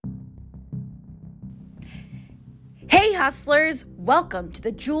Hey hustlers, welcome to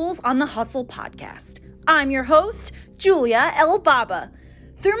the Jules on the Hustle podcast. I'm your host, Julia Elbaba.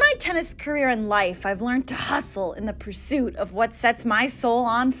 Through my tennis career and life, I've learned to hustle in the pursuit of what sets my soul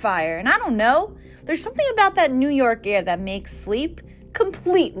on fire. And I don't know, there's something about that New York air that makes sleep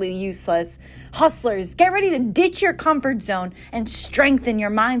completely useless. Hustlers, get ready to ditch your comfort zone and strengthen your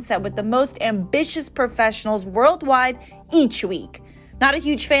mindset with the most ambitious professionals worldwide each week. Not a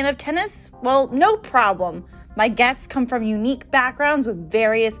huge fan of tennis? Well, no problem. My guests come from unique backgrounds with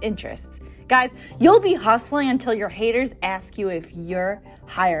various interests. Guys, you'll be hustling until your haters ask you if you're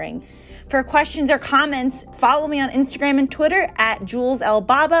hiring. For questions or comments, follow me on Instagram and Twitter at Jules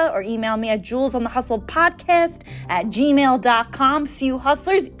Elbaba or email me at julesonthehustlepodcast@gmail.com. See you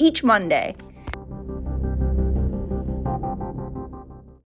hustlers each Monday.